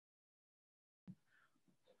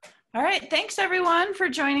All right, thanks everyone for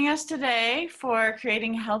joining us today for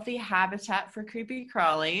creating healthy habitat for creepy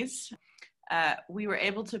crawlies. We were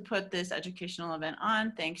able to put this educational event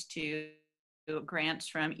on thanks to grants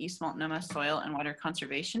from East Multnomah Soil and Water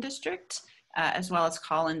Conservation District, as well as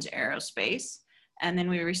Collins Aerospace. And then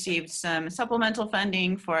we received some supplemental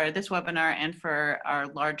funding for this webinar and for our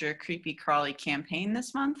larger creepy crawly campaign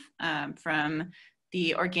this month from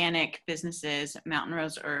the organic businesses Mountain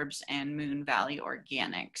Rose Herbs and Moon Valley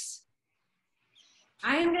Organics.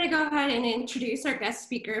 I am going to go ahead and introduce our guest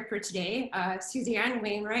speaker for today, Suzanne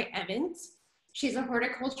Wainwright-Evans. She's a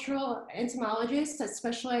horticultural entomologist that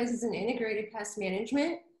specializes in integrated pest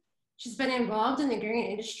management. She's been involved in the green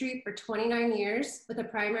industry for 29 years with a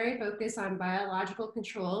primary focus on biological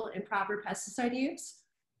control and proper pesticide use.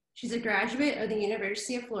 She's a graduate of the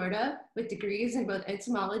University of Florida with degrees in both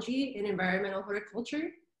entomology and environmental horticulture.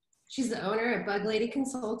 She's the owner of Bug Lady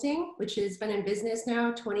Consulting, which has been in business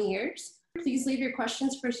now 20 years. Please leave your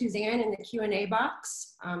questions for Suzanne in the Q&A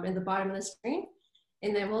box in the bottom of the screen,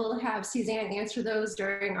 and then we'll have Suzanne answer those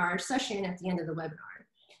during our session at the end of the webinar.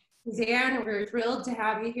 Suzanne, we're thrilled to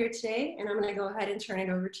have you here today, and I'm going to go ahead and turn it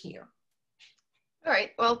over to you. All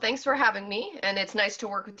right, well, thanks for having me, and it's nice to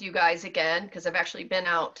work with you guys again, because I've actually been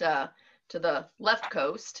out to the left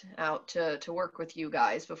coast, out to work with you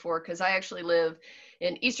guys before, because I actually live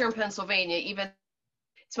in eastern Pennsylvania.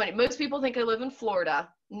 It's funny, most people think I live in Florida.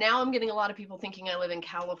 Now I'm getting a lot of people thinking I live in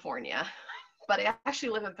California, but I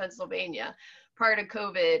actually live in Pennsylvania. Prior to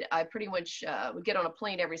COVID, I pretty much would get on a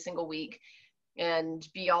plane every single week and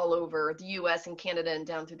be all over the US and Canada and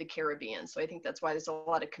down through the Caribbean. So I think that's why there's a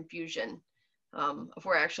lot of confusion of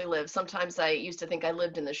where I actually live. Sometimes I used to think I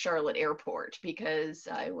lived in the Charlotte airport because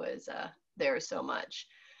I was there so much.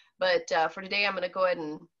 But for today, I'm going to go ahead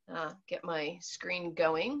and get my screen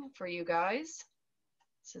going for you guys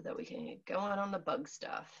so that we can get going on the bug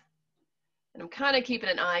stuff. And I'm kind of keeping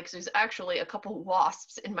an eye because there's actually a couple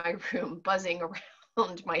wasps in my room buzzing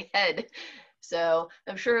around my head. So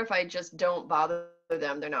I'm sure if I just don't bother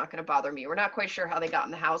them, they're not going to bother me. We're not quite sure how they got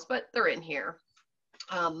in the house, but they're in here.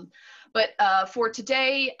 For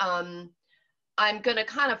today, I'm going to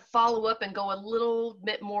kind of follow up and go a little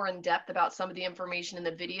bit more in depth about some of the information in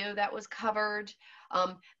the video that was covered.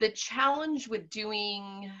 The challenge with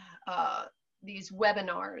doing these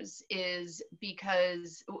webinars is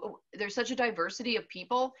because there's such a diversity of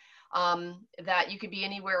people that you could be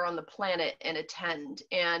anywhere on the planet and attend.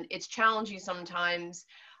 And it's challenging sometimes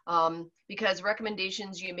because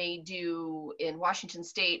recommendations you may do in Washington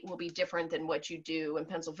State will be different than what you do in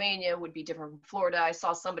Pennsylvania, would be different from Florida. I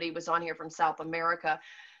saw somebody was on here from South America.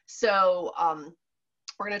 So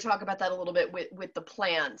we're going to talk about that a little bit with the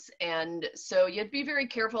plants. And so you'd be very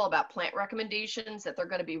careful about plant recommendations, that they're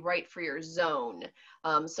going to be right for your zone.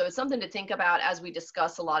 So it's something to think about as we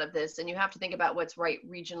discuss a lot of this, and you have to think about what's right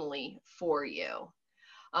regionally for you.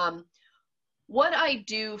 What I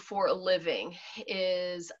do for a living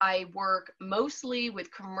is I work mostly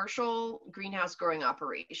with commercial greenhouse growing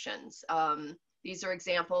operations. These are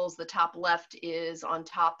examples. The top left is on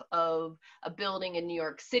top of a building in New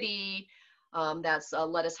York City. That's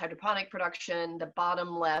lettuce hydroponic production. The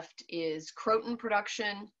bottom left is croton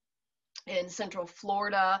production in Central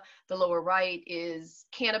Florida. The lower right is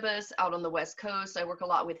cannabis out on the West Coast. I work a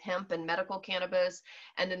lot with hemp and medical cannabis.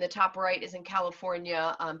 And then the top right is in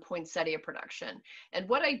California, poinsettia production. And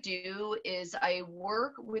what I do is I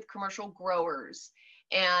work with commercial growers.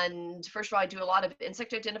 And first of all, I do a lot of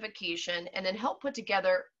insect identification and then help put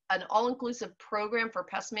together an all-inclusive program for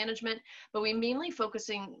pest management, but we mainly focus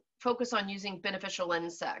on using beneficial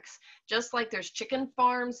insects. Just like there's chicken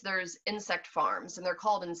farms, there's insect farms, and they're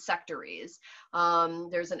called insectaries.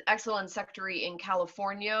 There's an excellent insectary in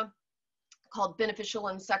California called Beneficial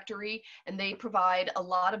Insectary, and they provide a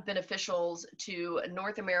lot of beneficials to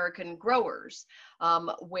North American growers,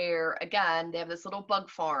 where again, they have this little bug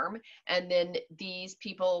farm, and then these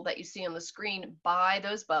people that you see on the screen buy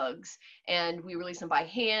those bugs, and we release them by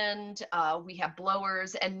hand. We have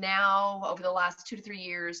blowers, and now over the last 2 to 3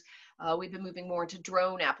 years, we've been moving more into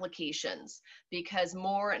drone applications because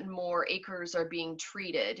more and more acres are being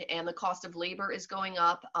treated and the cost of labor is going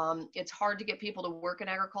up. It's hard to get people to work in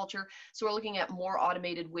agriculture. So we're looking at more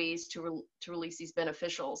automated ways to release these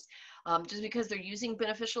beneficials. Just because they're using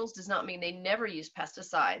beneficials does not mean they never use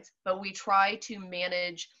pesticides, but we try to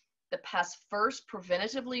manage the pests first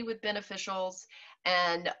preventatively with beneficials,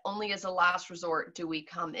 and only as a last resort do we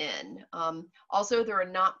come in. Also, there are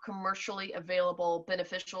not commercially available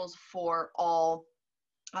beneficials for all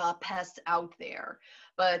pests out there.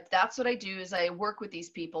 But that's what I do, is I work with these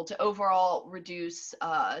people to overall reduce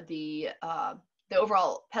the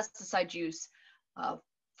overall pesticide use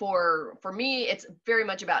for me, it's very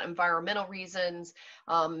much about environmental reasons.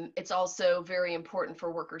 It's also very important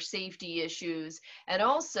for worker safety issues. And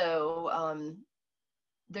also,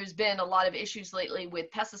 there's been a lot of issues lately with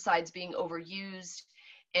pesticides being overused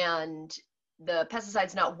and the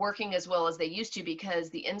pesticides not working as well as they used to because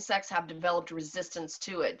the insects have developed resistance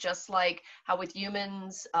to it. Just like how with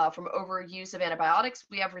humans, from overuse of antibiotics,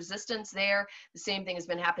 we have resistance there. The same thing has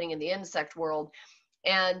been happening in the insect world.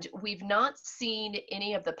 And we've not seen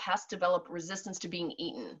any of the pests develop resistance to being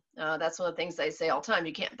eaten. That's one of the things I say all the time.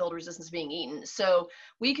 You can't build resistance to being eaten. So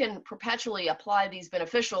we can perpetually apply these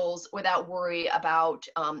beneficials without worry about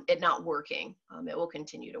it not working. It will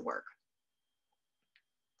continue to work.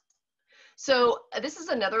 So this is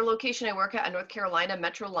another location I work at in North Carolina,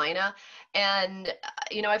 Metrolina. And,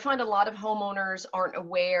 you know, I find a lot of homeowners aren't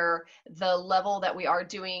aware the level that we are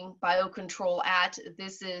doing biocontrol at.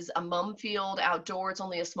 This is a mum field outdoor. It's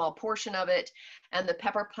only a small portion of it. And the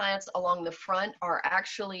pepper plants along the front are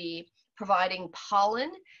actually providing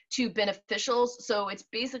pollen to beneficials. So it's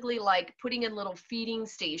basically like putting in little feeding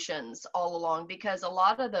stations all along because a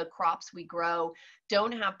lot of the crops we grow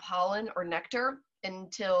don't have pollen or nectar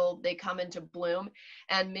until they come into bloom,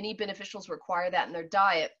 and many beneficials require that in their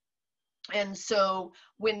diet. And so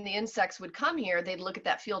when the insects would come here, they'd look at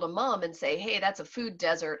that field of mum and say, hey, that's a food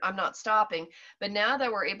desert, I'm not stopping. But now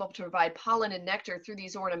that we're able to provide pollen and nectar through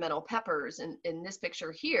these ornamental peppers, and in this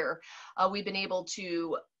picture here, we've been able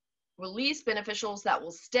to release beneficials that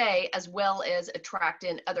will stay as well as attract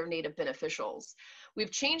in other native beneficials. We've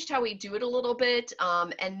changed how we do it a little bit,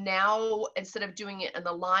 and now instead of doing it in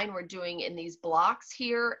the line, we're doing in these blocks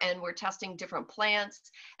here, and we're testing different plants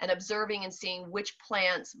and observing and seeing which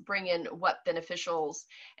plants bring in what beneficials.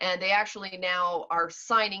 And they actually now are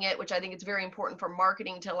signing it, which I think is very important for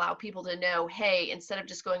marketing to allow people to know, hey, instead of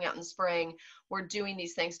just going out and spraying, we're doing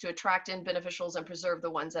these things to attract in beneficials and preserve the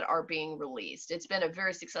ones that are being released. It's been a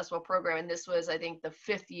very successful program, and this was, I think, the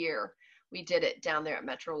 5th year we did it down there at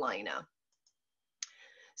Metrolina.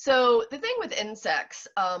 So the thing with insects,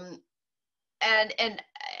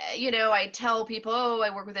 you know, I tell people, oh, I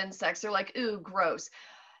work with insects. They're like, ooh, gross.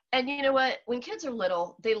 And you know what? When kids are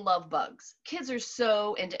little, they love bugs. Kids are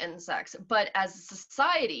so into insects. But as a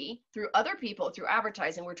society, through other people, through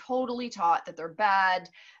advertising, we're totally taught that they're bad,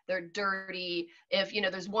 they're dirty. If, you know,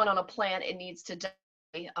 there's one on a plant, it needs to die.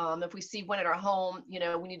 If we see one at our home, you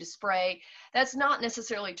know, we need to spray. That's not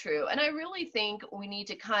necessarily true. And I really think we need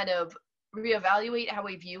to kind of reevaluate how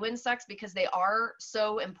we view insects because they are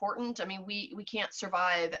so important. I mean, we can't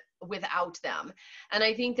survive without them. And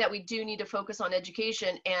I think that we do need to focus on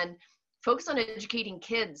education and focus on educating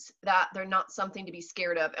kids that they're not something to be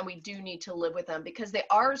scared of, and we do need to live with them because they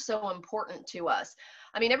are so important to us.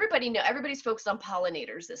 I mean, everybody's focused on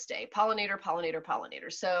pollinators this day. Pollinator, pollinator,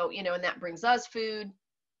 pollinator. So, you know, and that brings us food,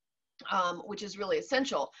 which is really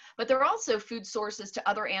essential. But they're also food sources to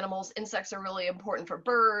other animals. Insects are really important for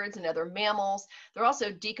birds and other mammals. They're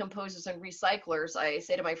also decomposers and recyclers. I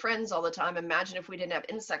say to my friends all the time, imagine if we didn't have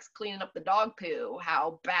insects cleaning up the dog poo,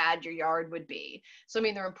 how bad your yard would be. So, I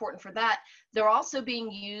mean, they're important for that. They're also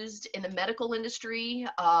being used in the medical industry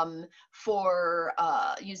for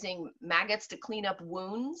using maggots to clean up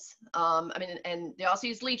wounds. I mean, and they also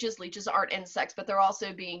use leeches. Leeches aren't insects, but they're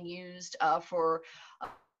also being used for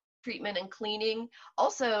treatment and cleaning.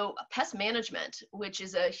 Also pest management, which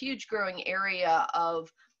is a huge growing area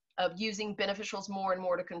of using beneficials more and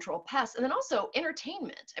more to control pests. And then also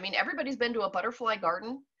entertainment. I mean, everybody's been to a butterfly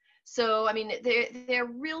garden. So, I mean, they're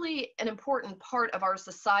really an important part of our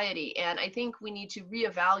society. And I think we need to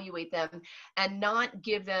reevaluate them and not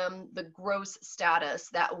give them the gross status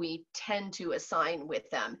that we tend to assign with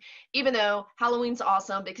them. Even though Halloween's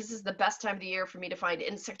awesome because this is the best time of the year for me to find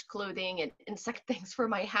insect clothing and insect things for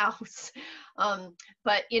my house.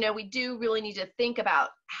 But, you know, we do really need to think about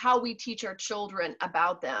how we teach our children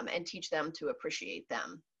about them and teach them to appreciate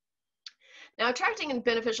them. Now, attracting in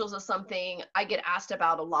beneficials is something I get asked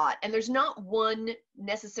about a lot, and there's not one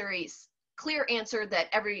necessary clear answer that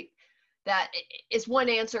is one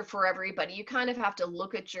answer for everybody. You kind of have to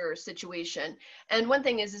look at your situation. And one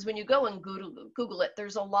thing is when you go and Google it,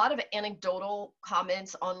 there's a lot of anecdotal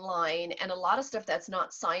comments online and a lot of stuff that's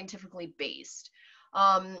not scientifically based.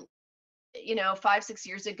 You know, 5-6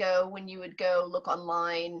 years ago, when you would go look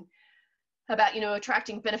online about, you know,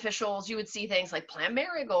 attracting beneficials, you would see things like plant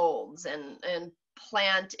marigolds and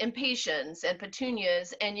plant impatiens and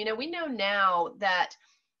petunias. And, you know, we know now that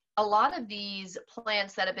a lot of these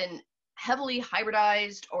plants that have been heavily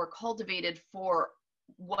hybridized or cultivated for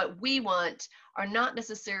what we want are not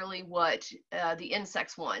necessarily what the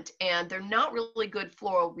insects want, and they're not really good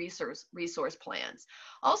floral resource plants.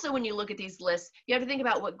 Also, when you look at these lists, you have to think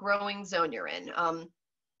about what growing zone you're in.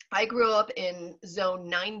 I grew up in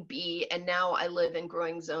zone 9B, and now I live in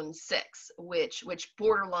growing zone 6, which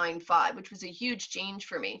borderline 5, which was a huge change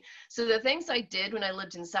for me. So the things I did when I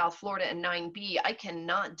lived in South Florida in 9B, I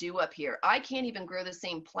cannot do up here. I can't even grow the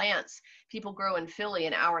same plants people grow in Philly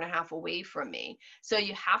an hour and a half away from me. So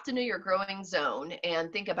you have to know your growing zone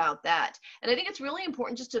and think about that. And I think it's really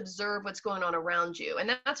important just to observe what's going on around you.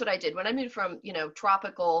 And that's what I did when I moved from,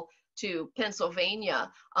 tropical to Pennsylvania.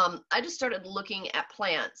 I just started looking at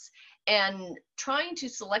plants and trying to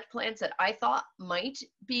select plants that I thought might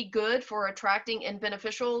be good for attracting end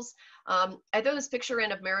beneficials. I throw this picture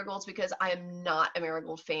in of marigolds because I am not a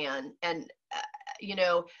marigold fan. And,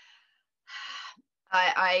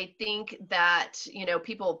 I think that,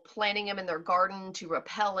 people planting them in their garden to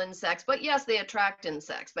repel insects, but yes, they attract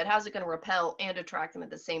insects, but how's it going to repel and attract them at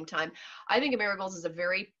the same time? I think marigolds is a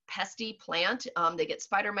very pesty plant. They get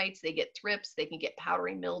spider mites, they get thrips, they can get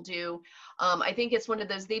powdery mildew. I think it's one of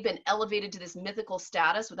those, they've been elevated to this mythical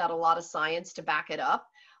status without a lot of science to back it up.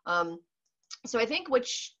 So I think what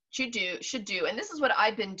should do, and this is what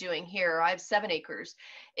I've been doing here, I have 7 acres,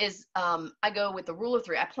 is I go with the rule of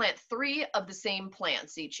 3. I plant 3 of the same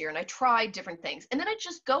plants each year, and I try different things. And then I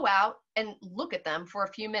just go out and look at them for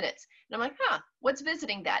a few minutes. And I'm like, what's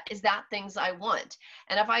visiting that? Is that things I want?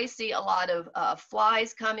 And if I see a lot of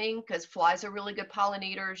flies coming, because flies are really good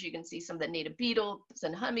pollinators, you can see some of the native beetles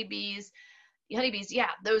and honeybees, yeah,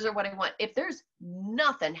 those are what I want. If there's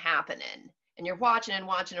nothing happening, and you're watching and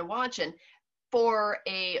watching and watching, for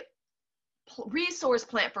a resource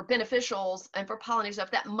plant for beneficials and for pollinator stuff,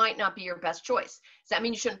 that might not be your best choice. Does that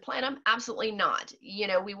mean you shouldn't plant them? Absolutely not.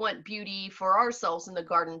 We want beauty for ourselves in the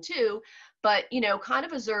garden too, but, kind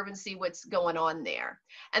of observe and see what's going on there.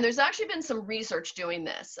 And there's actually been some research doing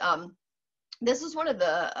this. This is one of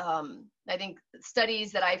the, I think,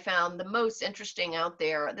 studies that I found the most interesting out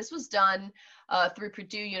there. This was done through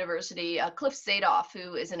Purdue University. Cliff Sadoff,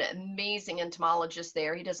 who is an amazing entomologist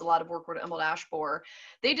there, he does a lot of work with emerald ash borer.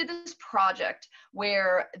 They did this project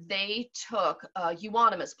where they took a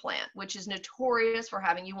euonymus plant, which is notorious for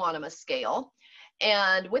having euonymus scale.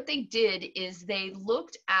 And what they did is they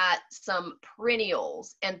looked at some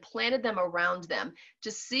perennials and planted them around them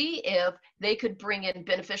to see if they could bring in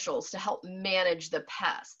beneficials to help manage the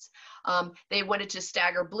pests. They wanted to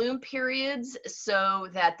stagger bloom periods so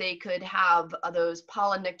that they could have those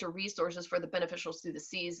pollen nectar resources for the beneficials through the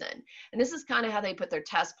season. And this is kind of how they put their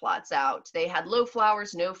test plots out. They had low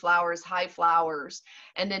flowers, no flowers, high flowers.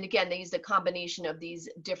 And then again, they used a combination of these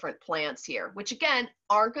different plants here, which again,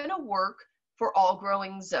 aren't going to work for all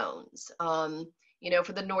growing zones.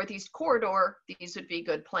 For the Northeast corridor, these would be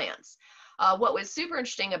good plants. What was super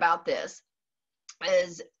interesting about this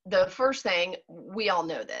is the first thing, we all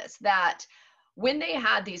know this, that when they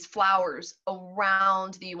had these flowers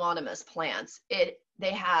around the euonymus plants,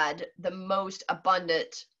 they had the most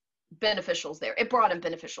abundant beneficials there. It brought in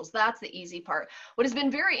beneficials. That's the easy part. What has been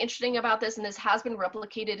very interesting about this, and this has been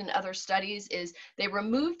replicated in other studies, is they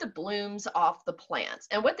removed the blooms off the plants.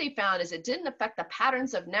 And what they found is it didn't affect the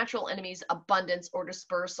patterns of natural enemies, abundance, or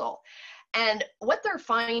dispersal. And what they're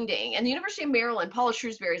finding, and the University of Maryland, Paula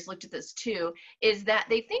Shrewsbury's looked at this too, is that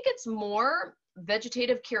they think it's more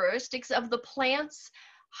vegetative characteristics of the plants,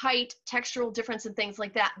 height, textural difference, and things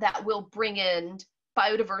like that, that will bring in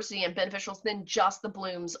biodiversity and beneficials than just the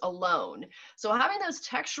blooms alone. So having those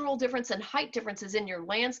textural difference and height differences in your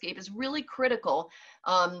landscape is really critical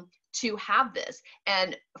to have this.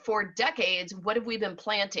 And for decades, what have we been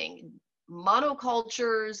planting?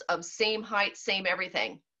 Monocultures of same height, same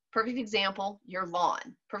everything. Perfect example, your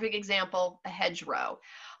lawn. Perfect example, a hedgerow.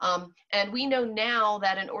 And we know now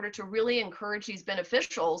that in order to really encourage these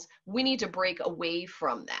beneficials, we need to break away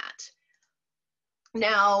from that.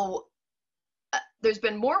 Now, there's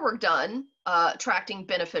been more work done attracting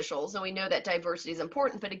beneficials, and we know that diversity is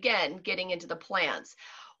important, but again, getting into the plants.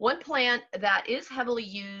 One plant that is heavily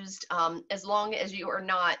used as long as you are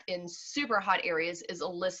not in super hot areas is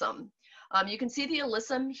alyssum. You can see the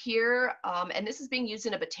alyssum here, and this is being used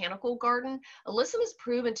in a botanical garden. Alyssum is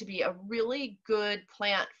proven to be a really good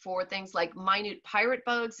plant for things like minute pirate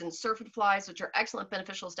bugs and syrphid flies, which are excellent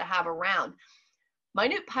beneficials to have around.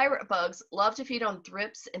 Minute pirate bugs love to feed on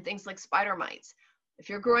thrips and things like spider mites. If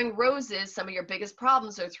you're growing roses, some of your biggest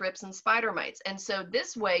problems are thrips and spider mites. And so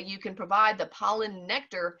this way you can provide the pollen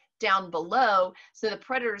nectar down below so the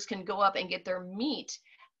predators can go up and get their meat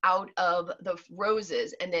out of the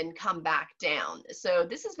roses and then come back down. So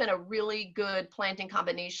this has been a really good planting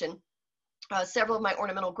combination. several of my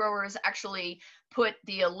ornamental growers actually put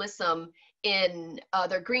the alyssum in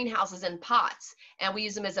their greenhouses in pots, and we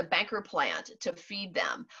use them as a banker plant to feed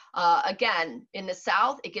them. Again, in the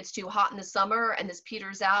South, it gets too hot in the summer and this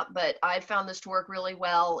peters out, but I found this to work really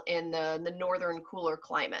well in the northern cooler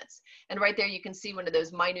climates. And right there, you can see one of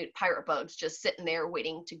those minute pirate bugs just sitting there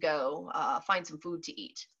waiting to go find some food to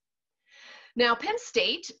eat. Now, Penn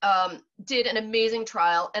State did an amazing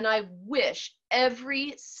trial, and I wish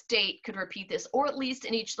every state could repeat this, or at least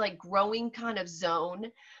in each like growing kind of zone.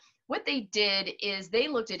 What they did is they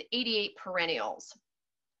looked at 88 perennials,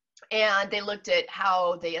 and they looked at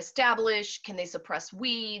how they establish, can they suppress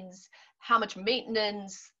weeds, how much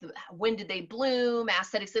maintenance, when did they bloom,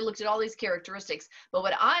 aesthetics. They looked at all these characteristics. But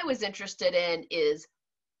what I was interested in is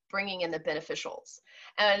bringing in the beneficials.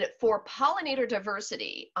 And for pollinator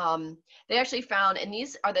diversity, they actually found, and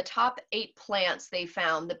these are the top 8 plants they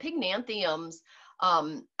found, the pygnanthiums.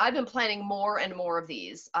 I've been planting more and more of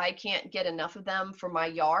these. I can't get enough of them for my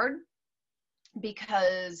yard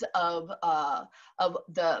because of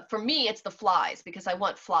for me, it's the flies, because I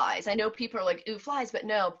want flies. I know people are like, ooh, flies, but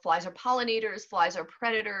no, flies are pollinators, flies are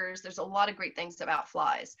predators. There's a lot of great things about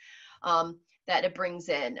flies that it brings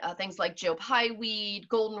in. Things like Joe Pye weed,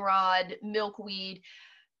 goldenrod, milkweed,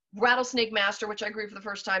 rattlesnake master, which I grew for the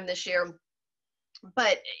first time this year.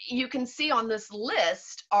 But you can see on this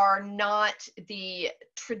list are not the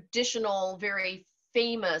traditional, very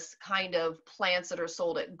famous kind of plants that are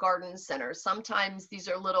sold at garden centers. Sometimes these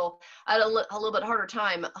are I had a little bit harder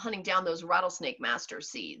time hunting down those rattlesnake master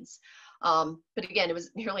seeds. But again, it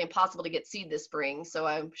was nearly impossible to get seed this spring, so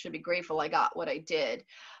I should be grateful I got what I did.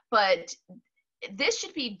 But this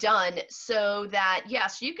should be done so that,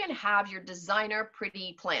 yes, you can have your designer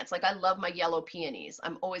pretty plants. Like I love my yellow peonies.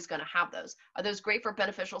 I'm always going to have those. Are those great for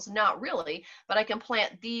beneficials? Not really, but I can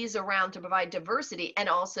plant these around to provide diversity and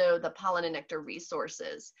also the pollen and nectar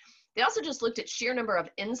resources. They also just looked at sheer number of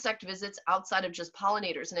insect visits outside of just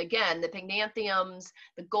pollinators. And again, the pygnanthiums,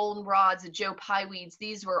 the goldenrods, the Joe Pye weeds,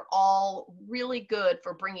 these were all really good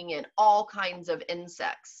for bringing in all kinds of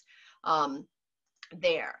insects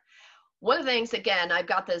there. One of the things, again, I've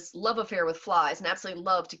got this love affair with flies and absolutely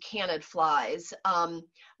love tacanid flies,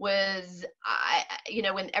 was,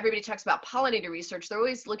 when everybody talks about pollinator research, they're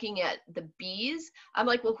always looking at the bees. I'm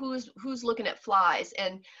like, well, who's looking at flies?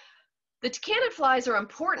 And the tacanid flies are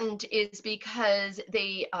important is because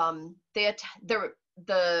the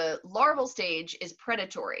larval stage is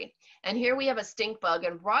predatory. And here we have a stink bug,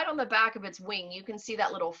 and right on the back of its wing, you can see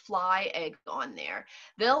that little fly egg on there.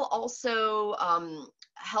 They'll also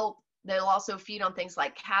They'll also feed on things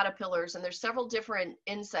like caterpillars, and there's several different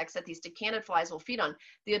insects that these tacanid flies will feed on.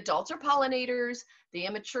 The adults are pollinators. The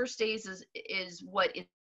immature stage is what is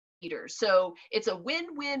eaters. So it's a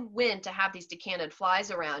win-win-win to have these tacanid flies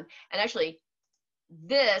around. And actually,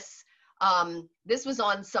 this was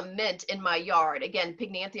on some mint in my yard. Again,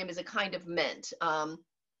 pygnanthium is a kind of mint.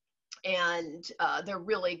 And they're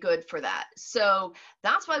really good for that. So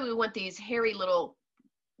that's why we want these hairy little,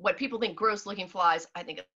 what people think gross looking flies, I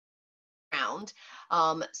think around,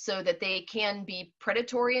 so that they can be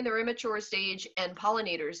predatory in their immature stage and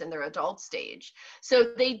pollinators in their adult stage.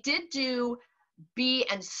 So they did do bee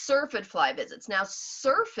and syrphid fly visits. Now,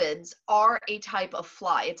 syrphids are a type of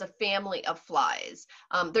fly. It's a family of flies.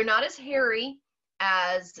 They're not as hairy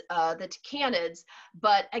as the tacanids,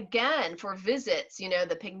 but again, for visits,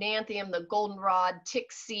 the pygnanthium, the goldenrod,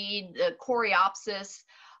 tick seed, the coreopsis,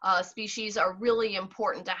 species are really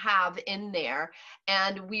important to have in there.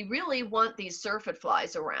 And we really want these syrphid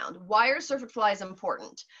flies around. Why are syrphid flies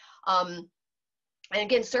important? And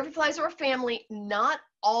again, syrphid flies are a family. Not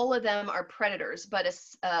all of them are predators, but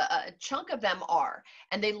a chunk of them are,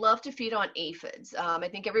 and they love to feed on aphids. I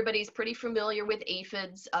think everybody's pretty familiar with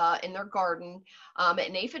aphids in their garden,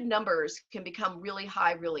 and aphid numbers can become really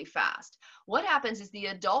high really fast. What happens is the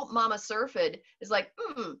adult mama syrphid is like,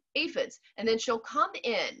 aphids, and then she'll come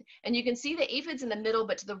in, and you can see the aphids in the middle,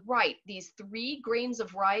 but to the right, these 3 grains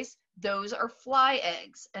of rice, those are fly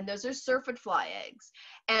eggs, and those are syrphid fly eggs.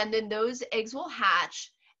 And then those eggs will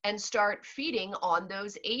hatch and start feeding on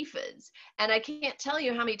those aphids. And I can't tell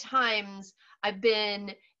you how many times I've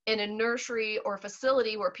been in a nursery or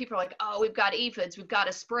facility where people are like, oh, we've got aphids, we've got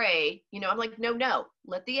to spray. I'm like, no,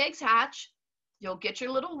 let the eggs hatch. You'll get your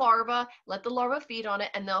little larva, let the larva feed on it,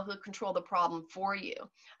 and they'll control the problem for you.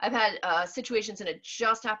 I've had situations, and it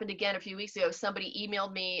just happened again a few weeks ago. Somebody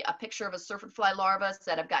emailed me a picture of a syrphid fly larva,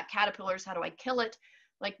 said, I've got caterpillars, how do I kill it?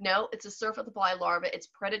 Like, no, it's a syrphid fly larva. It's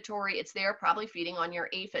predatory. It's there probably feeding on your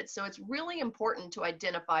aphids. So it's really important to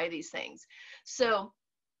identify these things. So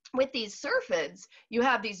with these syrphids, you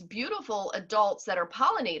have these beautiful adults that are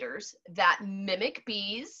pollinators that mimic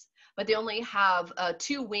bees, but they only have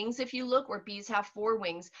 2 wings if you look, where bees have 4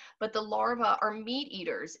 wings, but the larvae are meat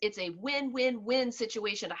eaters. It's a win-win-win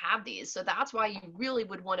situation to have these. So that's why you really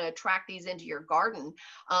would want to attract these into your garden.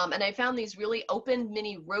 And I found these really open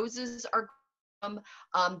mini roses are,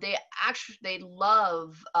 they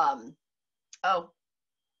love, oh,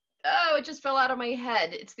 it just fell out of my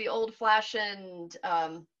head. It's the old fashioned,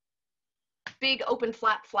 big open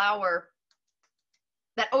flat flower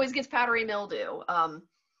that always gets powdery mildew.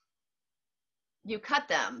 You cut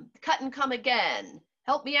them, cut and come again.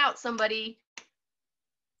 Help me out, somebody.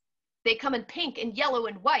 They come in pink and yellow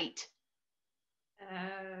and white.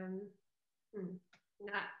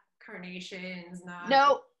 Not carnations, not.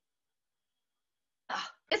 No.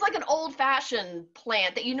 It's like an old-fashioned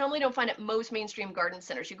plant that you normally don't find at most mainstream garden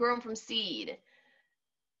centers. You grow them from seed.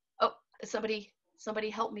 Oh, somebody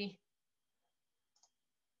help me.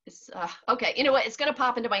 It's, okay, you know what? It's going to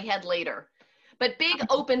pop into my head later. But big,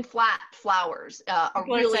 open, flat flowers are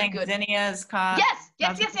really saying good. Zinnias,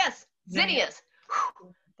 yes. Zinnias.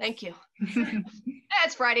 Whew. Thank you.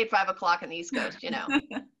 It's Friday at 5 o'clock on the East Coast, you know.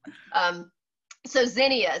 So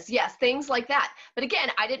zinnias, yes, things like that. But again,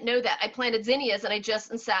 I didn't know that. I planted zinnias and I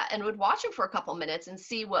just sat and would watch them for a couple minutes and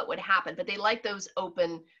see what would happen. But they like those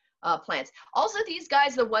open plants. Also, these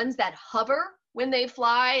guys, the ones that hover when they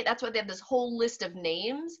fly, that's why they have this whole list of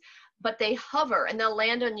names. But they hover and they'll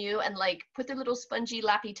land on you and like put their little spongy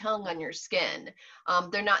lappy tongue on your skin.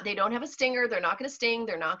 They don't have a stinger. They're not going to sting.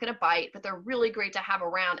 They're not going to bite, but they're really great to have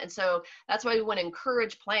around. And so that's why we want to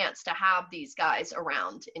encourage plants to have these guys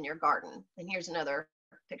around in your garden. And here's another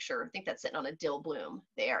picture. I think that's sitting on a dill bloom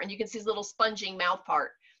there. And you can see his little sponging mouth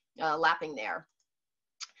part lapping there.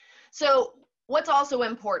 So what's also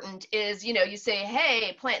important is, you know, you say,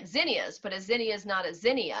 hey, plant zinnias, but a zinnia is not a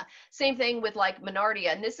zinnia. Same thing with like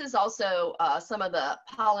Monardia. And this is also some of the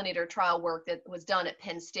pollinator trial work that was done at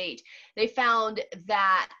Penn State. They found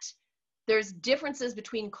that there's differences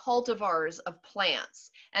between cultivars of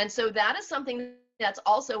plants. And so that is something that's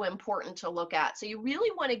also important to look at. So you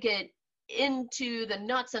really want to get into the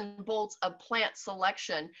nuts and bolts of plant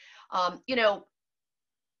selection. You know,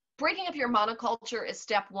 breaking up your monoculture is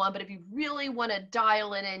step one, but if you really want to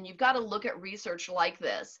dial it in, you've got to look at research like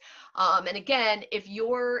this. And again, if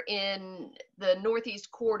you're in the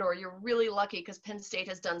Northeast corridor, you're really lucky because Penn State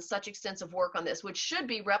has done such extensive work on this, which should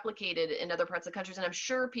be replicated in other parts of the country. And I'm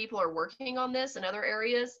sure people are working on this in other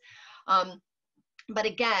areas. But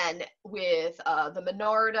again, with the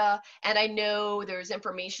Monarda, and I know there's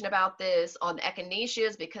information about this on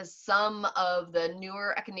echinaceas because some of the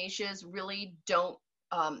newer echinaceas really don't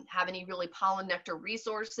have any really pollen nectar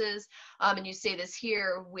resources. And you see this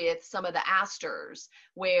here with some of the asters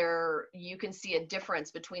where you can see a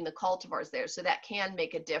difference between the cultivars there. So that can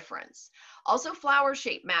make a difference. Also, flower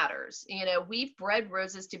shape matters. You know, we've bred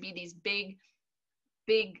roses to be these big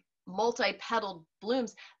multi-petaled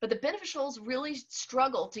blooms, but the beneficials really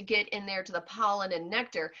struggle to get in there to the pollen and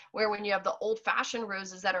nectar, where when you have the old-fashioned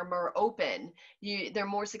roses that are more open, they're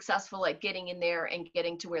more successful at getting in there and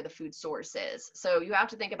getting to where the food source is. So you have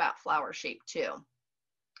to think about flower shape too.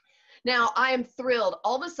 Now, I am thrilled.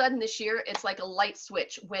 All of a sudden this year, it's like a light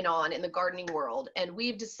switch went on in the gardening world, and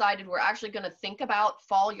we've decided we're actually going to think about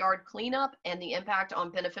fall yard cleanup and the impact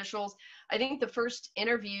on beneficials. I think the first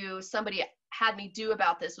interview somebody had me do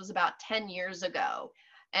about this was about 10 years ago,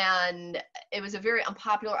 and it was a very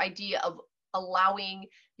unpopular idea of allowing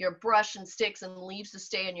your brush and sticks and leaves to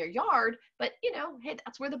stay in your yard, but you know, hey,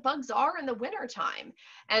 that's where the bugs are in the winter time,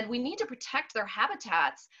 and we need to protect their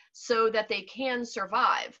habitats so that they can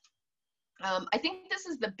survive. I think this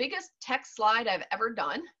is the biggest text slide I've ever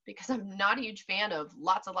done because I'm not a huge fan of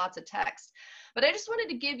lots of text. But I just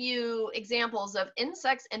wanted to give you examples of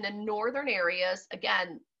insects in the northern areas.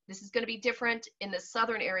 Again, this is going to be different in the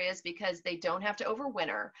southern areas because they don't have to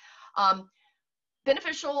overwinter.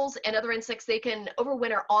 Beneficials and other insects, they can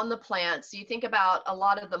overwinter on the plants. So you think about a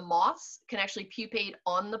lot of the moths can actually pupate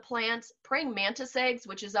on the plants. Praying mantis eggs,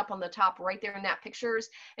 which is up on the top right there in that pictures.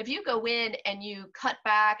 If you go in and you cut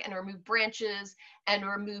back and remove branches and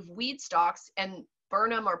remove weed stalks and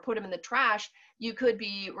burn them or put them in the trash, you could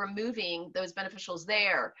be removing those beneficials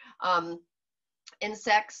there.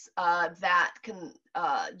 Insects that can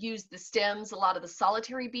use the stems. A lot of the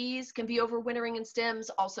solitary bees can be overwintering in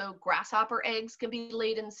stems. Also, grasshopper eggs can be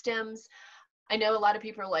laid in stems. I know a lot of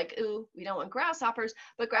people are like, ooh, we don't want grasshoppers,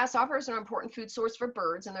 but grasshoppers are an important food source for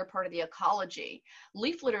birds and they're part of the ecology.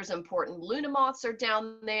 Leaf litter is important. Luna moths are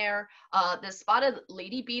down there. The spotted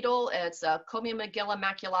lady beetle, it's Comia magilla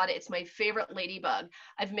maculata. It's my favorite ladybug.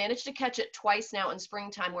 I've managed to catch it twice now in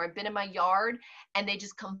springtime where I've been in my yard and they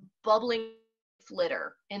just come bubbling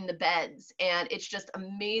litter in the beds, and it's just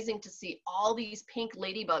amazing to see all these pink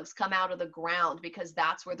ladybugs come out of the ground because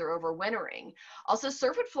that's where they're overwintering. Also,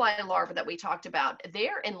 syrphid fly larvae that we talked about,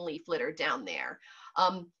 they're in leaf litter down there.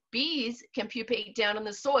 Bees can pupate down in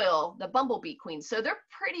the soil, the bumblebee queen, so they're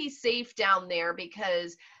pretty safe down there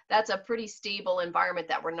because that's a pretty stable environment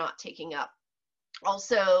that we're not taking up.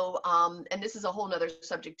 Also, and this is a whole nother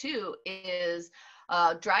subject too, is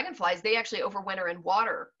dragonflies. They actually overwinter in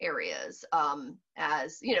water areas,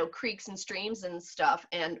 as you know, creeks and streams and stuff.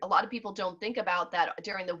 And a lot of people don't think about that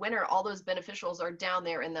during the winter. All those beneficials are down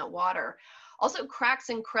there in that water. Also, cracks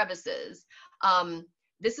and crevices.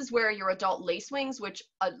 This is where your adult lacewings, which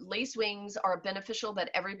lacewings are beneficial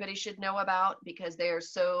that everybody should know about because they're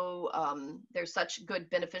so, they're such good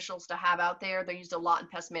beneficials to have out there. They're used a lot in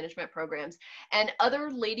pest management programs. And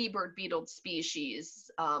other ladybird beetle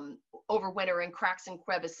species overwinter in cracks and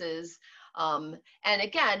crevices. And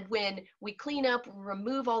again, when we clean up,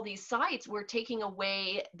 remove all these sites, we're taking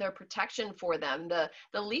away their protection for them.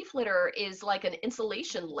 The leaf litter is like an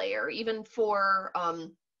insulation layer, even for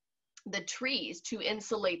the trees to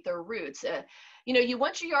insulate their roots. You know, you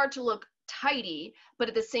want your yard to look tidy, but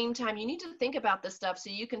at the same time, you need to think about this stuff so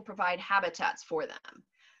you can provide habitats for them.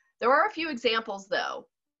 There are a few examples though,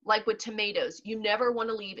 like with tomatoes. You never want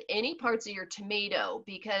to leave any parts of your tomato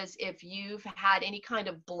because if you've had any kind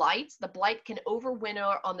of blights, the blight can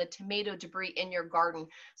overwinter on the tomato debris in your garden.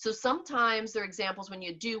 So sometimes there are examples when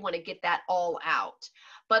you do want to get that all out.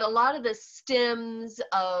 But a lot of the stems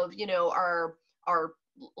of, you know, our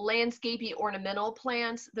landscapey ornamental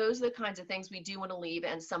plants, those are the kinds of things we do want to leave,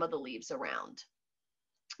 and some of the leaves around.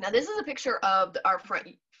 Now this is a picture of our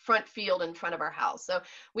front field in front of our house. So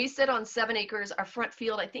we sit on 7 acres. Our front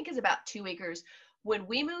field I think is about 2 acres. When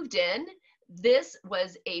we moved in, this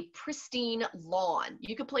was a pristine lawn.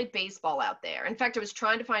 You could play baseball out there. In fact, I was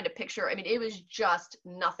trying to find a picture. I mean, it was just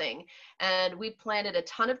nothing. And we planted a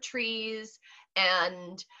ton of trees,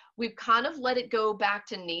 and we've kind of let it go back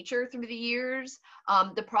to nature through the years.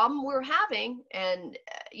 The problem we're having, and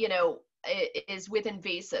you know, is with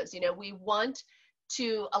invasives. You know, we want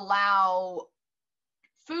to allow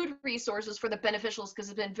food resources for the beneficials because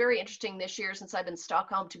it's been very interesting this year since I've been in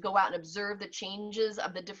Stockholm to go out and observe the changes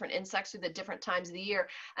of the different insects through the different times of the year.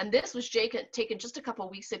 And this was taken just a couple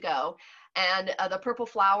of weeks ago. And the purple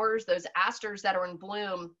flowers, those asters that are in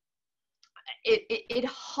bloom, it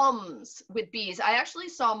hums with bees. I actually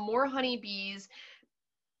saw more honeybees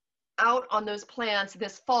out on those plants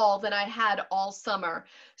this fall than I had all summer.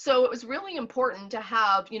 So it was really important to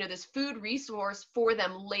have, you know, this food resource for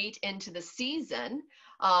them late into the season,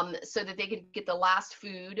 so that they could get the last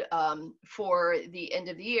food for the end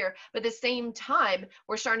of the year. But at the same time,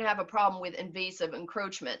 we're starting to have a problem with invasive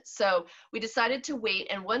encroachment. So we decided to wait.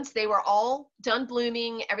 And once they were all done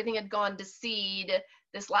blooming, everything had gone to seed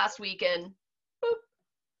this last weekend, boop,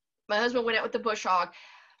 my husband went out with the bush hog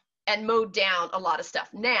and mowed down a lot of stuff.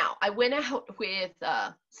 Now, I went out with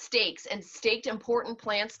stakes and staked important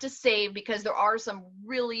plants to save because there are some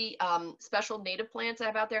really special native plants I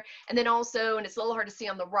have out there. And then also, and it's a little hard to see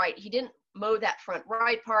on the right, he didn't mow that front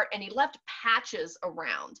right part and he left patches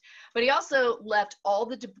around. But he also left all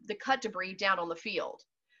the cut debris down on the field.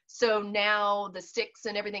 So now the sticks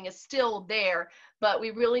and everything is still there, but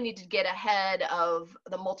we really need to get ahead of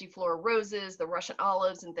the multiflora roses, the Russian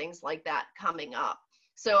olives, and things like that coming up.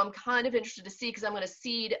 So I'm kind of interested to see, because I'm going to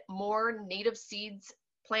seed more native seeds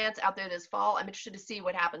plants out there this fall. I'm interested to see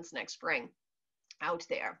what happens next spring out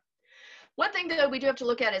there. One thing that we do have to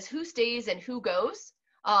look at is who stays and who goes.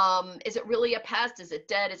 Is it really a pest? Is it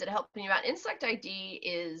dead? Is it helping you out? Insect ID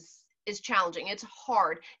is challenging. It's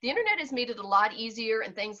hard. The internet has made it a lot easier,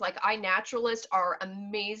 and things like iNaturalist are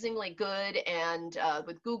amazingly good, and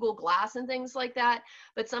with Google Glass and things like that.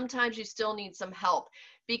 But sometimes you still need some help,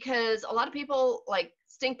 because a lot of people like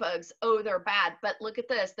stink bugs. Oh, they're bad. But look at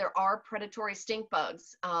this. There are predatory stink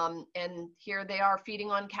bugs, and here they are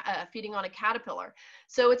feeding on a caterpillar.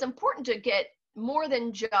 So it's important to get more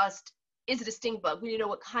than just, is it a stink bug? We need to know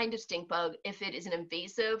what kind of stink bug, if it is an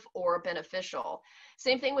invasive or beneficial.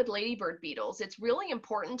 Same thing with ladybird beetles. It's really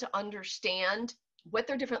important to understand what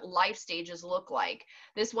their different life stages look like.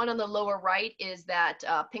 This one on the lower right is that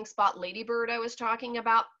pink spot ladybird I was talking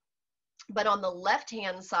about. But on the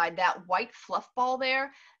left-hand side, that white fluff ball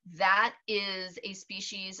there, that is a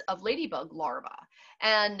species of ladybug larva.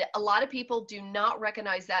 And a lot of people do not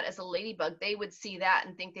recognize that as a ladybug. They would see that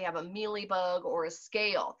and think they have a mealybug or a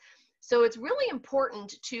scale. So it's really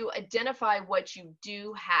important to identify what you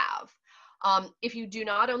do have. If you do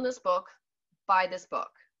not own this book, buy this book.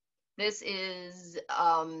 This is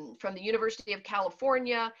from the University of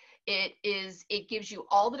California. It gives you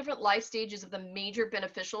all the different life stages of the major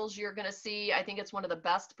beneficials you're going to see. I think it's one of the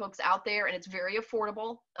best books out there, and it's very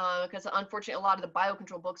affordable because unfortunately a lot of the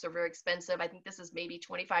biocontrol books are very expensive. I think this is maybe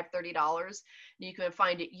 $25, $30, and you can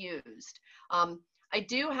find it used. I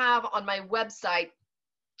do have on my website,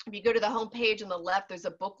 if you go to the home page on the left, there's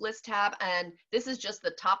a book list tab, and this is just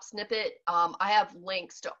the top snippet. I have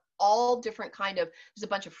links to all different there's a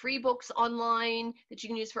bunch of free books online that you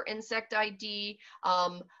can use for insect ID,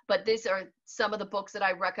 but these are some of the books that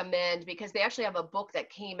I recommend because they actually have a book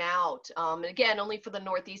that came out, and again, only for the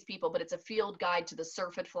Northeast people, but it's a field guide to the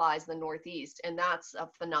syrphid flies in the Northeast, and that's a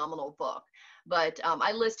phenomenal book. But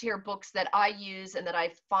I list here books that I use and that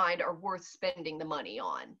I find are worth spending the money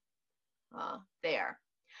on there.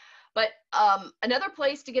 But another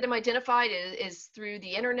place to get them identified is through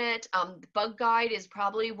the internet. The Bug Guide is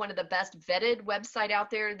probably one of the best vetted website out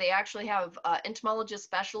there. They actually have entomologist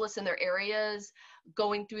specialists in their areas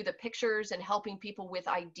going through the pictures and helping people with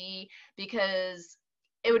ID, because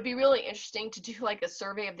it would be really interesting to do like a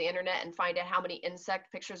survey of the internet and find out how many insect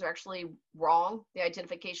pictures are actually wrong, the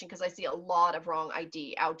identification, because I see a lot of wrong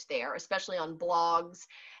ID out there, especially on blogs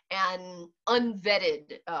and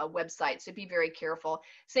unvetted websites, so be very careful.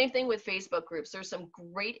 Same thing with Facebook groups. There's some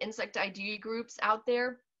great insect ID groups out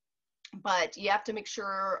there, but you have to make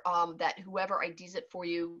sure that whoever IDs it for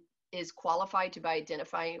you is qualified to be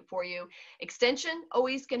identifying for you. Extension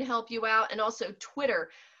always can help you out, and also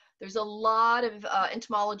Twitter. There's a lot of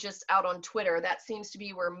entomologists out on Twitter. That seems to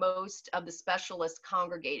be where most of the specialists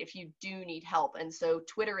congregate if you do need help. And so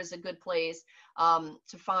Twitter is a good place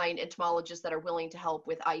to find entomologists that are willing to help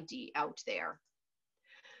with ID out there.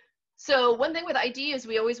 So one thing with ID is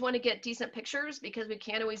we always want to get decent pictures because we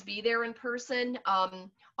can't always be there in person.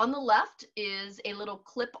 On the left is a little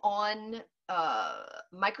clip-on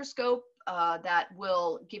microscope that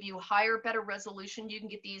will give you higher, better resolution. You can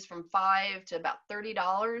get these from $5 to about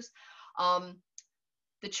 $30.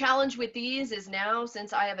 The challenge with these is now,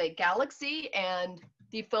 since I have a Galaxy and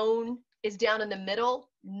the phone is down in the middle,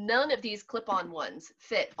 none of these clip-on ones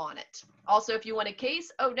fit on it. Also, if you want a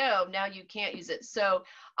case, oh no, now you can't use it. So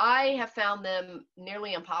I have found them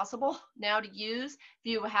nearly impossible now to use.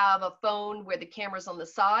 If you have a phone where the camera's on the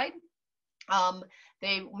side,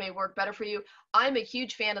 they may work better for you. I'm a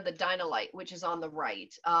huge fan of the Dynalite, which is on the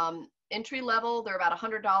right. Entry level, they're about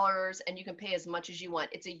 $100, and you can pay as much as you want.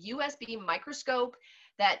 It's a USB microscope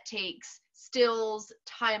that takes stills,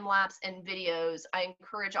 time lapse, and videos. I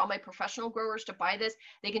encourage all my professional growers to buy this.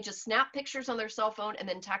 They can just snap pictures on their cell phone and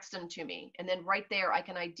then text them to me. And then right there, I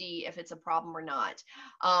can ID if it's a problem or not.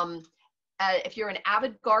 If you're an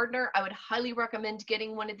avid gardener, I would highly recommend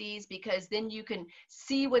getting one of these because then you can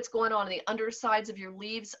see what's going on in the undersides of your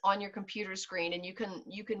leaves on your computer screen, and you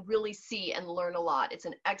can really see and learn a lot. It's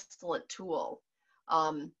an excellent tool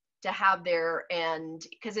to have there, and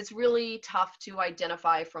because it's really tough to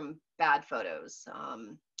identify from bad photos.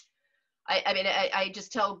 I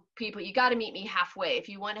just tell people, you got to meet me halfway. If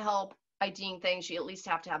you want help IDing things, you at least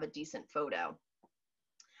have to have a decent photo.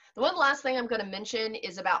 The one last thing I'm going to mention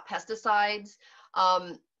is about pesticides.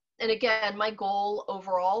 And again, my goal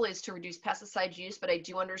overall is to reduce pesticide use, but I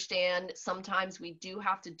do understand sometimes we do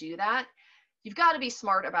have to do that. You've got to be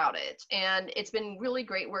smart about it. And it's been really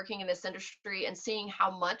great working in this industry and seeing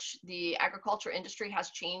how much the agriculture industry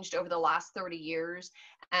has changed over the last 30 years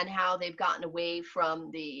and how they've gotten away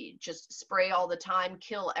from the just spray all the time,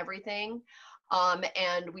 kill everything.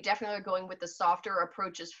 And we definitely are going with the softer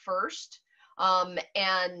approaches first.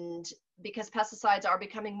 And because pesticides are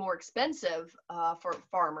becoming more expensive for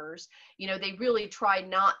farmers, you know, they really try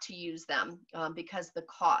not to use them because of the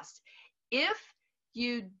cost. If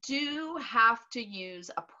you do have to use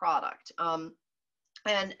a product,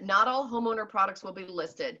 and not all homeowner products will be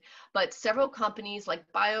listed, but several companies like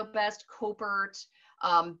BioBest, Copert,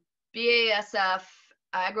 BASF,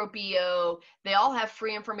 AgroBio, they all have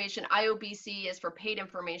free information. IOBC is for paid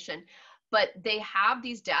information. But they have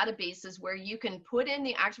these databases where you can put in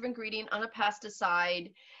the active ingredient on a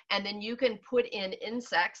pesticide, and then you can put in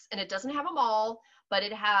insects, and it doesn't have them all, but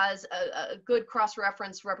it has a good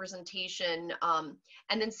cross-reference representation,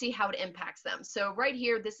 and then see how it impacts them. So right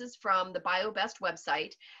here, this is from the BioBest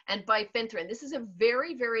website, and bifenthrin. This is a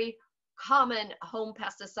very, very common home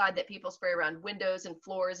pesticide that people spray around windows and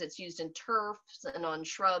floors. It's used in turfs and on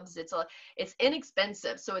shrubs. It's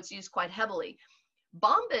inexpensive, so it's used quite heavily.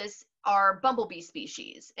 Bombas are bumblebee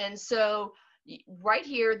species. And so right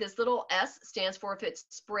here, this little S stands for if it's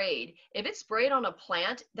sprayed. If it's sprayed on a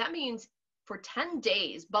plant, that means for 10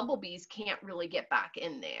 days, bumblebees can't really get back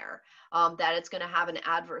in there, that it's going to have an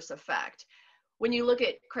adverse effect. When you look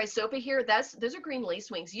at Chrysopa here, those are green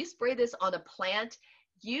lacewings. You spray this on a plant,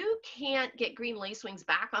 you can't get green lacewings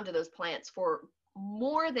back onto those plants for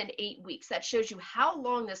more than 8 weeks. That shows you how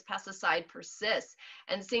long this pesticide persists.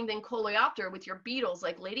 And same thing coleopter with your beetles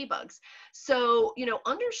like ladybugs. So,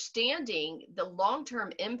 understanding the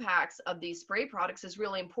long-term impacts of these spray products is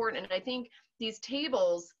really important. And I think these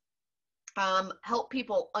tables help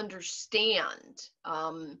people understand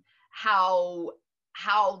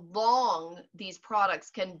how long these products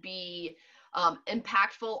can be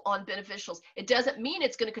impactful on beneficials. It doesn't mean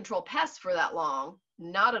it's going to control pests for that long.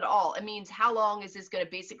 Not at all. It means how long is this going to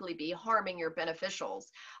basically be harming your beneficials.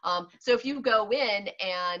 So if you go in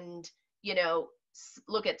and,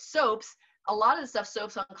 look at soaps, a lot of the stuff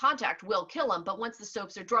soaps on contact will kill them, but once the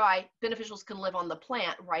soaps are dry, beneficials can live on the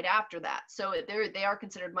plant right after that. So they are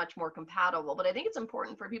considered much more compatible. But I think it's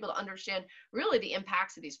important for people to understand really the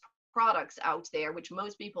impacts of these products out there, which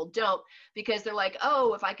most people don't, because they're like,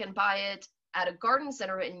 oh, if I can buy it at a garden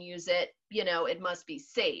center and use it, it must be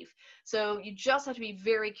safe. So you just have to be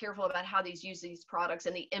very careful about how use these products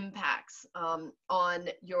and the impacts on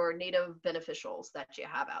your native beneficials that you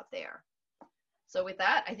have out there. So with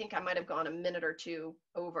that, I think I might have gone a minute or two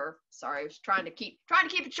over. Sorry, I was trying to keep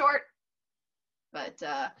it short. But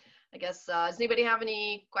I guess, does anybody have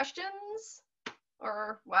any questions?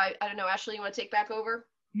 Or I don't know, Ashley, you want to take back over?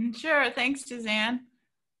 Sure, thanks, Suzanne.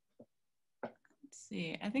 Let's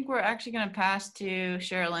see, I think we're actually going to pass to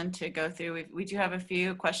Sherilyn to go through. We do have a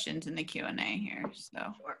few questions in the Q&A here,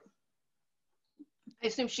 so. Sure. I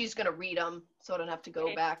assume she's going to read them, so I don't have to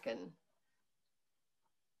go back and.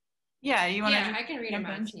 Yeah, you want to? Yeah, I can read them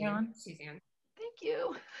out to you, Suzanne. Thank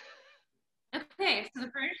you. Okay, so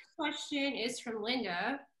the first question is from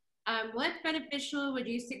Linda. What beneficial would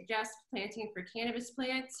you suggest planting for cannabis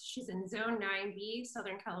plants? She's in Zone 9B,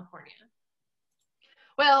 Southern California.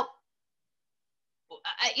 Well,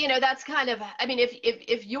 that's kind of,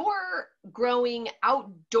 if you're growing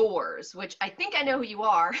outdoors, which I think I know who you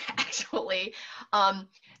are, actually,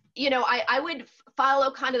 I would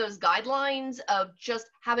follow kind of those guidelines of just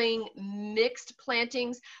having mixed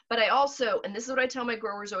plantings. But I also, and this is what I tell my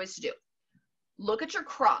growers always to do, look at your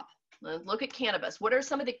crop. Look at cannabis. What are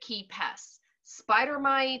some of the key pests? Spider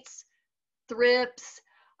mites, thrips.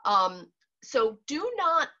 So do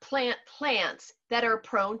not plant plants that are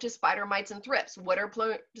prone to spider mites and thrips. What are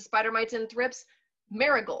spider mites and thrips?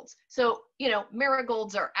 Marigolds. So,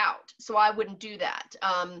 marigolds are out. So I wouldn't do that.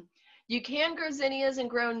 You can grow zinnias and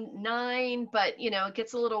grow 9, but, it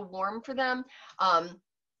gets a little warm for them.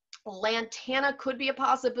 Lantana could be a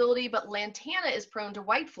possibility, but lantana is prone to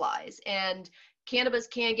whiteflies, and cannabis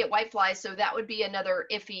can get whiteflies, so that would be another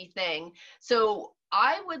iffy thing. So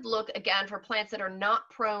I would look again for plants that are not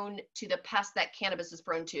prone to the pest that cannabis is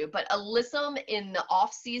prone to. But alyssum in the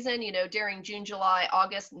off season, during June, July,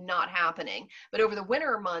 August, not happening. But over the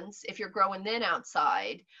winter months, if you're growing then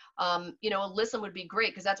outside, alyssum would be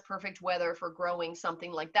great because that's perfect weather for growing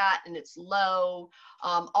something like that, and it's low.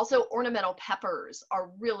 Also, ornamental peppers are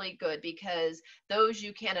really good because those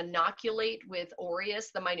you can inoculate with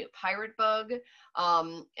aureus, the minute pirate bug,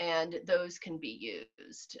 and those can be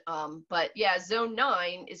used. But yeah, Zone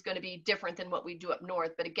 9 is going to be different than what we do up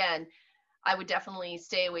north. But again, I would definitely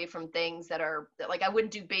stay away from things that like I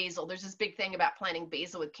wouldn't do basil. There's this big thing about planting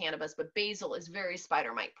basil with cannabis, but basil is very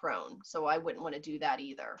spider mite prone. So I wouldn't want to do that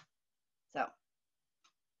either. So.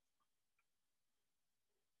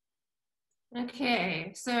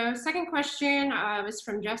 Okay, so second question was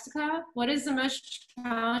from Jessica. What is the most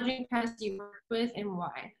challenging pest you work with and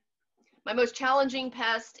why? My most challenging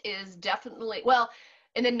pest is definitely, well,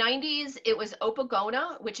 in the 90s, it was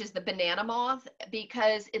opogona, which is the banana moth,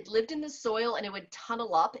 because it lived in the soil and it would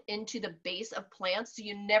tunnel up into the base of plants. So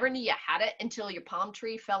you never knew you had it until your palm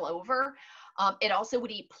tree fell over. It also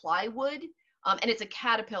would eat plywood, and it's a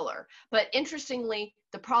caterpillar. But interestingly,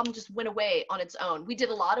 the problem just went away on its own. We did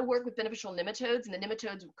a lot of work with beneficial nematodes, and the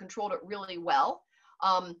nematodes controlled it really well.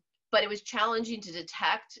 But it was challenging to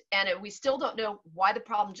detect, and we still don't know why the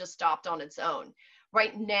problem just stopped on its own.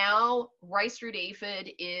 Right now, rice root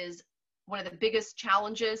aphid is one of the biggest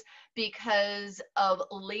challenges because of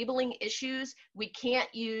labeling issues. We can't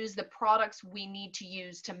use the products we need to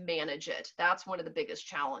use to manage it. That's one of the biggest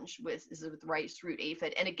challenge with rice root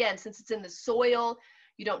aphid. And again, since it's in the soil,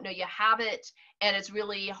 you don't know you have it, and it's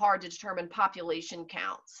really hard to determine population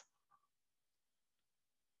counts.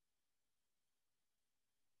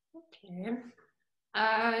 Okay.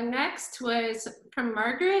 Next was from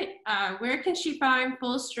Margaret. Where can she find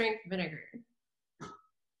full strength vinegar?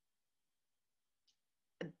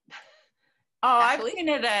 Oh, I've seen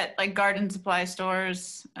it at like garden supply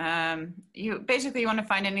stores. You want to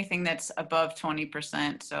find anything that's above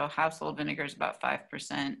 20%. So household vinegar is about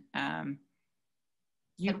 5%.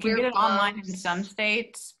 You can get it online in some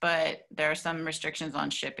states, but there are some restrictions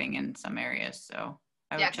on shipping in some areas. So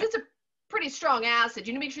yeah, because it's a pretty strong acid.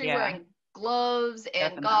 You need to make sure you're wearing gloves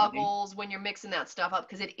and goggles when you're mixing that stuff up,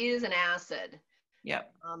 because it is an acid.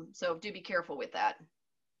 Yep. So do be careful with that.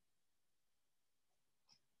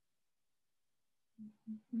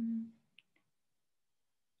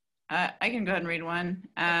 I can go ahead and read one.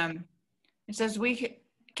 It says,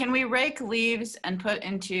 can we rake leaves and put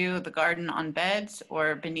into the garden on beds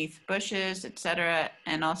or beneath bushes, etc.?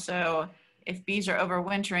 And also, if bees are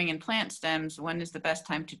overwintering in plant stems, when is the best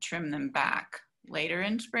time to trim them back? Later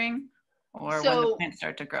in spring, or when the plants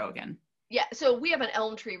start to grow again? Yeah, so we have an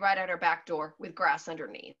elm tree right at our back door with grass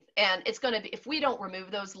underneath. And it's going to be, if we don't remove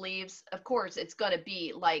those leaves, of course, it's going to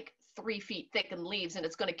be like 3 feet thick in leaves, and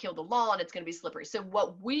it's going to kill the lawn. It's going to be slippery. So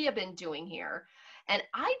what we have been doing here, and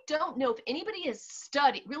I don't know if anybody has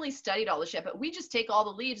really studied all this yet, but we just take all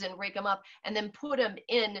the leaves and rake them up and then put them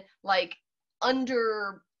in like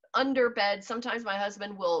under bed. Sometimes my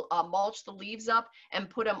husband will mulch the leaves up and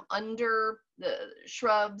put them under the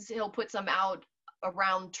shrubs. He'll put some out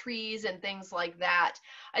around trees and things like that.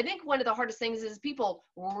 I think one of the hardest things is people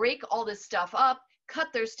rake all this stuff up,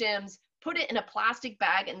 cut their stems, put it in a plastic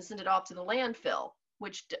bag and send it off to the landfill,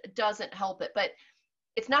 which doesn't help it. But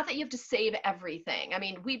it's not that you have to save everything. I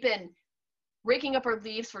mean, we've been raking up our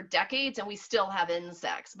leaves for decades and we still have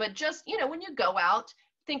insects. But just, when you go out,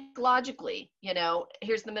 think logically,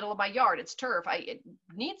 here's the middle of my yard, it's turf. It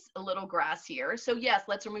needs a little grass here. So yes,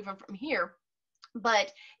 let's remove them from here.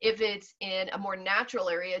 But if it's in a more natural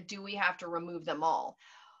area, do we have to remove them all?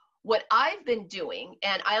 What I've been doing,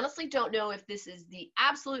 and I honestly don't know if this is the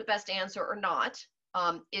absolute best answer or not,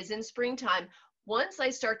 is in springtime, once I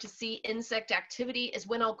start to see insect activity is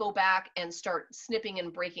when I'll go back and start snipping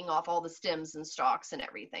and breaking off all the stems and stalks and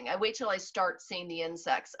everything. I wait till I start seeing the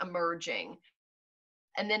insects emerging.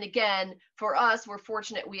 And then again, for us, we're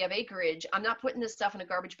fortunate we have acreage. I'm not putting this stuff in a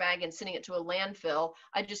garbage bag and sending it to a landfill.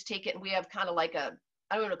 I just take it, and we have kind of like I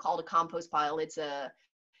don't want to call it a compost pile. It's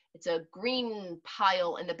a green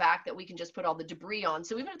pile in the back that we can just put all the debris on.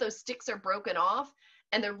 So even if those sticks are broken off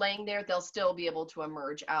and they're laying there, they'll still be able to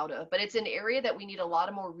emerge out of. But it's an area that we need a lot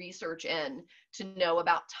of more research in to know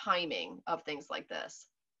about timing of things like this.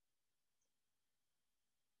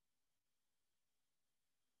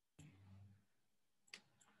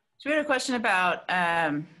 So we had a question about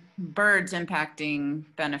birds impacting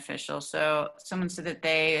beneficial. So someone said that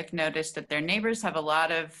they have noticed that their neighbors have a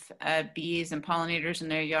lot of bees and pollinators in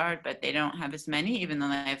their yard, but they don't have as many, even though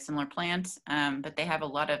they have similar plants. But they have a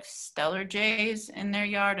lot of stellar jays in their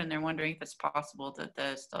yard, and they're wondering if it's possible that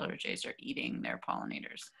the stellar jays are eating their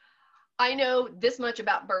pollinators. I know this much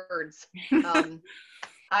about birds.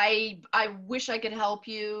 I wish I could help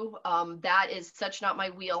you. That is such not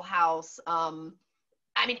my wheelhouse.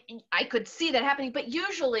 I mean, I could see that happening, but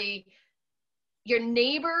usually your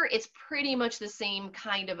neighbor is pretty much the same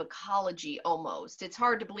kind of ecology almost. It's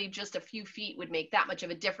hard to believe just a few feet would make that much of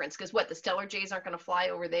a difference, because the stellar jays aren't going to fly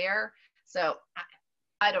over there. So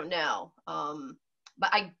I don't know. But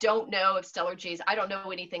I don't know if stellar jays, I don't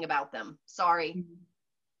know anything about them. Sorry.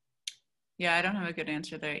 Yeah, I don't have a good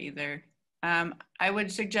answer there either. I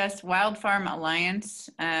would suggest Wild Farm Alliance,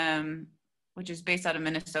 which is based out of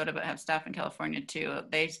Minnesota, but have staff in California too.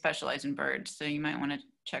 They specialize in birds, so you might want to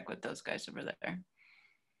check with those guys over there.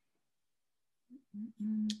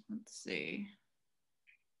 Let's see.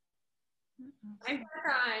 I'm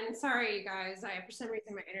back on. Sorry, you guys. For some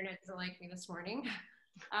reason, my internet doesn't like me this morning.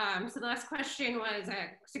 So the last question was a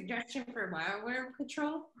suggestion for wildworm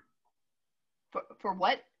control. For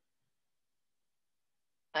what?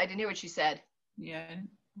 I didn't hear what she said. Yeah.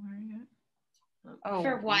 Where are you?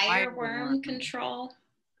 For wireworm control.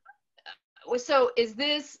 So is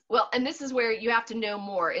this, and this is where you have to know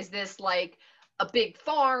more. Is this like a big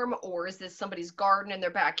farm, or is this somebody's garden in their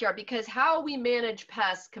backyard? Because how we manage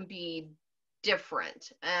pests can be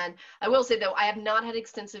different. And I will say though, I have not had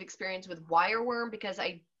extensive experience with wireworm because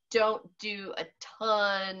I don't do a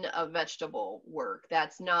ton of vegetable work.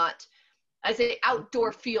 That's not I say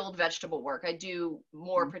outdoor field vegetable work. I do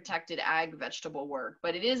more protected ag vegetable work,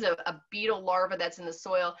 but it is a beetle larva that's in the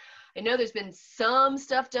soil. I know there's been some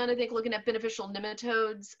stuff done, I think, looking at beneficial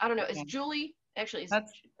nematodes. I don't know. Is Julie actually?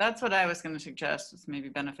 That's what I was going to suggest, is maybe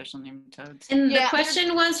beneficial nematodes. And the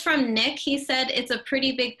question was from Nick. He said it's a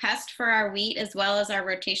pretty big pest for our wheat as well as our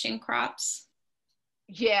rotation crops.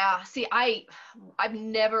 Yeah. See, I've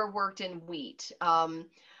never worked in wheat,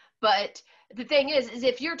 but the thing is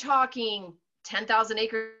if you're talking 10,000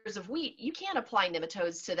 acres of wheat, you can't apply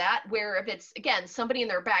nematodes to that, where if it's, again, somebody in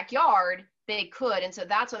their backyard, they could. And so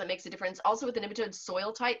that's when it makes a difference. Also with the nematodes,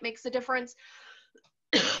 soil type makes a difference.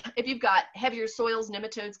 If you've got heavier soils,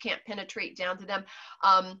 nematodes can't penetrate down to them.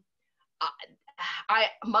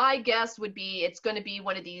 My guess would be it's going to be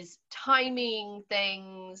one of these timing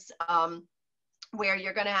things, where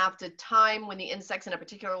you're going to have to time when the insect's in a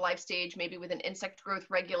particular life stage, maybe with an insect growth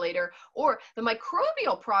regulator, or the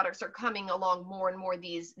microbial products are coming along more and more,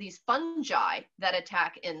 these fungi that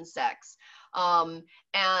attack insects.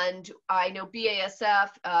 And I know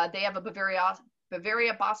BASF, they have a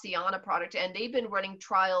Bavaria Bassiana product, and they've been running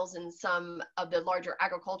trials in some of the larger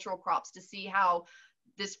agricultural crops to see how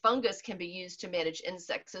this fungus can be used to manage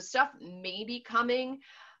insects. So stuff may be coming.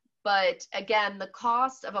 But again, the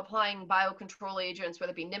cost of applying biocontrol agents,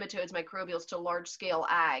 whether it be nematodes, microbials, to large scale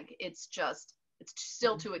ag, it's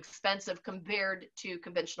still too expensive compared to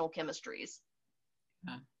conventional chemistries.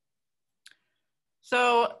 Yeah.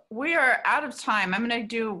 So we are out of time. I'm going to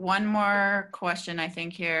do one more question, I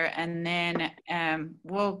think, here, and then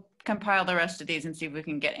we'll compile the rest of these and see if we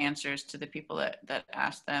can get answers to the people that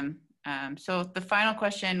asked them. So the final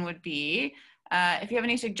question would be, if you have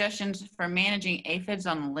any suggestions for managing aphids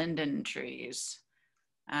on linden trees.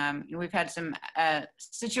 We've had some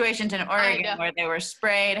situations in Oregon where they were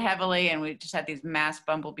sprayed heavily, and we just had these mass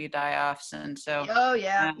bumblebee die-offs. And so, oh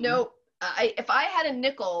yeah, no. If I had a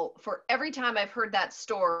nickel for every time I've heard that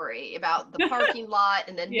story about the parking lot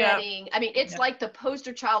and the netting, I mean, it's like the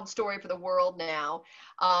poster child story for the world now.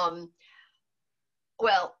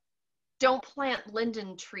 Well, don't plant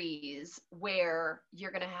linden trees where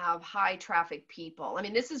you're going to have high traffic people. I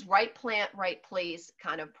mean, this is right plant, right place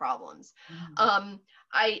kind of problems.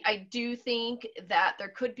 I do think that there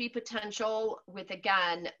could be potential with,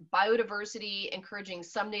 again, biodiversity, encouraging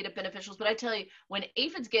some native beneficials. But I tell you, when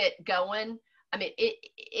aphids get going, I mean,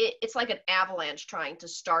 it's like an avalanche trying to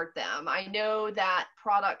start them. I know that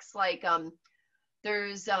products like,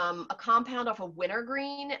 there's a compound off of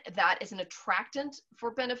wintergreen that is an attractant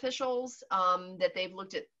for beneficials, that they've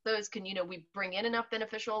looked at. Those can, we bring in enough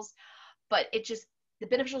beneficials, but the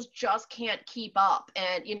beneficials just can't keep up.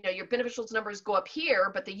 And, your beneficials numbers go up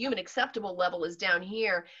here, but the human acceptable level is down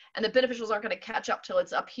here. And the beneficials aren't going to catch up till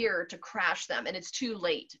it's up here to crash them. And it's too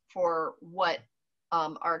late for what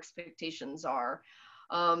our expectations are.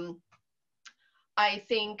 I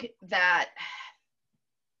think that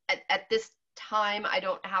at this time, I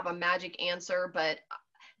don't have a magic answer, but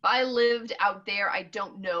if I lived out there, I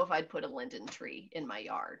don't know if I'd put a linden tree in my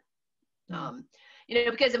yard.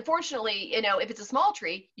 Because unfortunately, if it's a small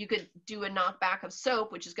tree, you could do a knockback of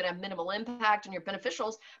soap, which is going to have minimal impact on your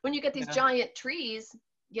beneficials. When you get these giant trees,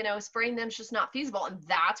 spraying them is just not feasible. And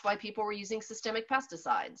that's why people were using systemic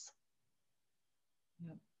pesticides.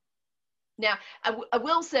 Now, I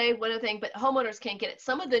will say one other thing, but homeowners can't get it.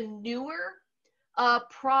 Some of the newer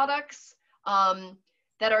products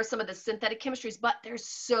that are some of the synthetic chemistries, but they're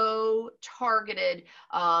so targeted.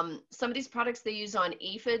 Some of these products they use on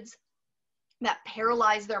aphids that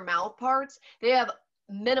paralyze their mouth parts, they have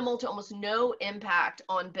minimal to almost no impact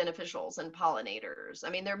on beneficials and pollinators.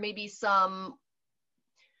 I mean, there may be some,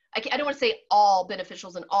 I don't want to say all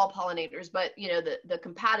beneficials and all pollinators, but the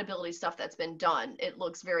compatibility stuff that's been done, it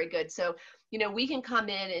looks very good. So, we can come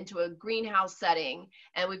into a greenhouse setting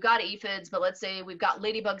and we've got aphids, but let's say we've got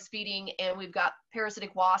ladybugs feeding and we've got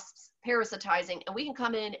parasitic wasps parasitizing, and we can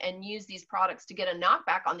come in and use these products to get a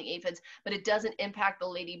knockback on the aphids, but it doesn't impact the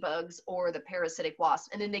ladybugs or the parasitic wasps,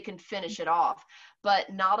 and then they can finish it off.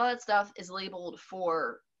 But not all that stuff is labeled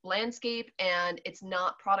for landscape, and it's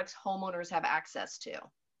not products homeowners have access to.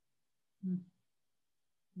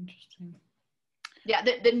 Interesting. Yeah,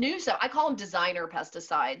 the new stuff, I call them designer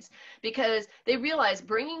pesticides, because they realize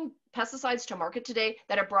bringing pesticides to market today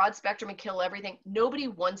that are broad spectrum and kill everything, nobody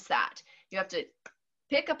wants that. You have to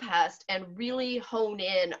pick a pest and really hone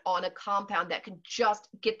in on a compound that can just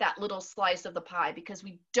get that little slice of the pie, because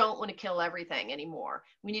we don't want to kill everything anymore.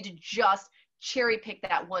 We need to just cherry pick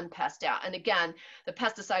that one pest out. And again, the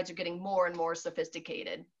pesticides are getting more and more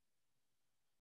sophisticated.